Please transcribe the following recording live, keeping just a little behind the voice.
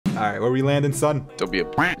Alright, where we landing, son? Don't be a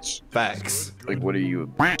bitch. Facts. Like, what are you, a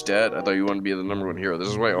bitch, Dad? I thought you wanted to be the #1 hero. This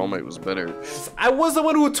is why All Might was better. I was the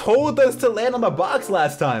one who told us to land on the box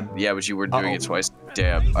last time. Yeah, but you were doing it twice.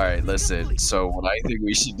 Damn. All right, listen. So what I think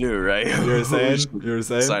we should do, right? You're saying? You're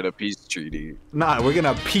saying? Sign a peace treaty. Nah, we're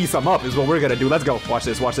gonna piece them up is what we're gonna do. Let's go. Watch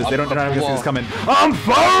this, watch this. They're not even gonna see this coming. I'm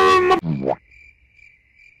firm!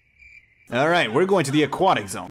 Alright, we're going to the aquatic zone.